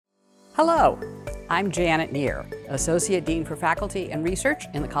Hello, I'm Janet Neer, Associate Dean for Faculty and Research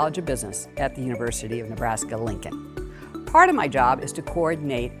in the College of Business at the University of Nebraska-Lincoln. Part of my job is to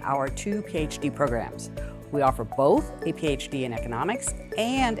coordinate our two Ph.D. programs. We offer both a Ph.D. in economics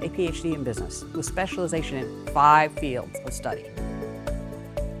and a Ph.D. in business with specialization in 5 fields of study.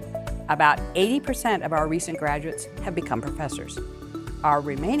 About 80% of our recent graduates have become professors. Our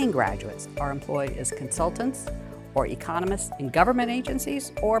remaining graduates are employed as consultants or economists in government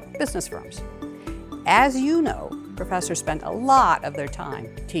agencies or business firms. As you know, professors spend a lot of their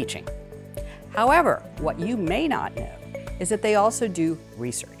time teaching. However, what you may not know is that they also do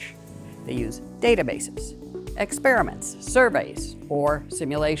research. They use databases, experiments, surveys, or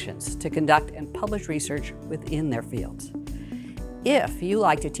simulations to conduct and publish research within their fields. If you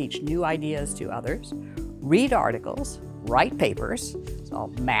like to teach new ideas to others, read articles, write papers,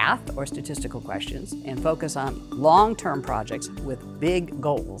 solve math or statistical questions, and focus on long-term projects with big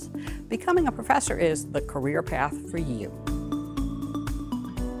goals, becoming a professor is the career path for you.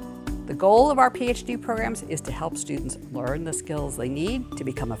 The goal of our Ph.D. programs is to help students learn the skills they need to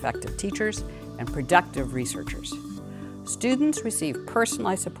become effective teachers and productive researchers. Students receive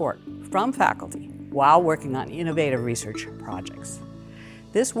personalized support from faculty while working on innovative research projects.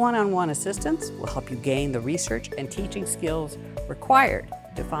 This one-on-one assistance will help you gain the research and teaching skills required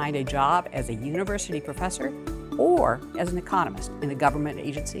to find a job as a university professor or as an economist in a government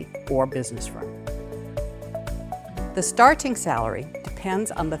agency or business firm. The starting salary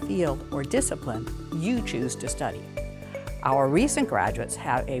depends on the field or discipline you choose to study. Our recent graduates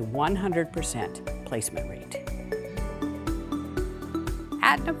have a 100% placement rate.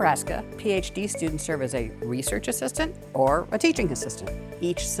 At Nebraska, Ph.D. students serve as a research assistant or a teaching assistant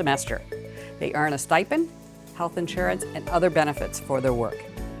each semester. They earn a stipend, health insurance, and other benefits for their work.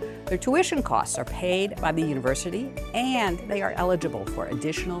 Their tuition costs are paid by the university, and they are eligible for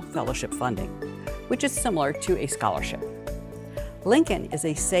additional fellowship funding, which is similar to a scholarship. Lincoln is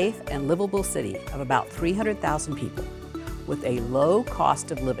a safe and livable city of about 300,000 people with a low cost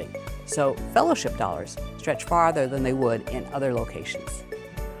of living, so fellowship dollars stretch farther than they would in other locations.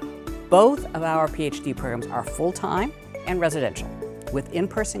 Both of our Ph.D. programs are full-time and residential, with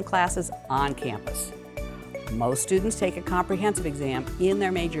in-person classes on campus. Most students take a comprehensive exam in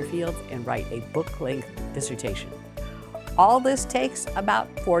their major fields and write a book-length dissertation. All this takes about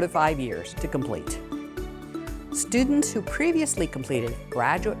 4 to 5 years to complete. Students who previously completed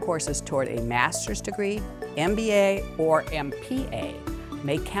graduate courses toward a master's degree, MBA, or MPA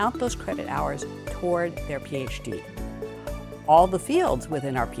may count those credit hours toward their Ph.D. All the fields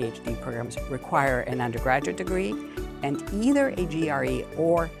within our Ph.D. programs require an undergraduate degree and either a GRE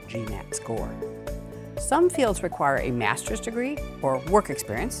or GMAT score. Some fields require a master's degree or work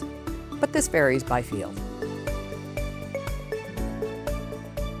experience, but this varies by field.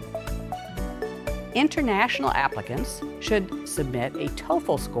 International applicants should submit a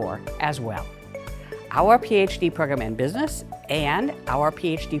TOEFL score as well. Our Ph.D. program in business and our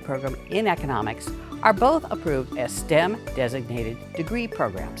Ph.D. program in economics are both approved as STEM designated degree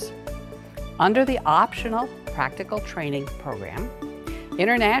programs. Under the optional practical training program,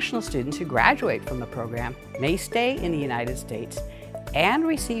 international students who graduate from the program may stay in the United States and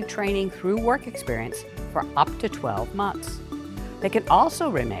receive training through work experience for up to 12 months. They can also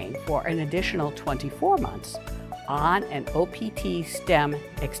remain for an additional 24 months on an OPT STEM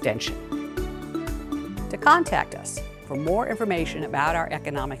extension. To contact us for more information about our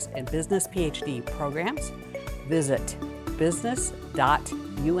economics and business Ph.D. programs, visit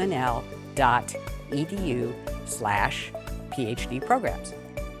business.unl.edu/PhD programs.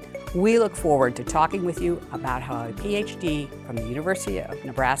 We look forward to talking with you about how a Ph.D. from the University of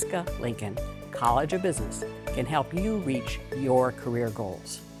Nebraska-Lincoln College of Business can help you reach your career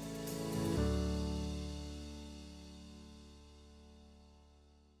goals.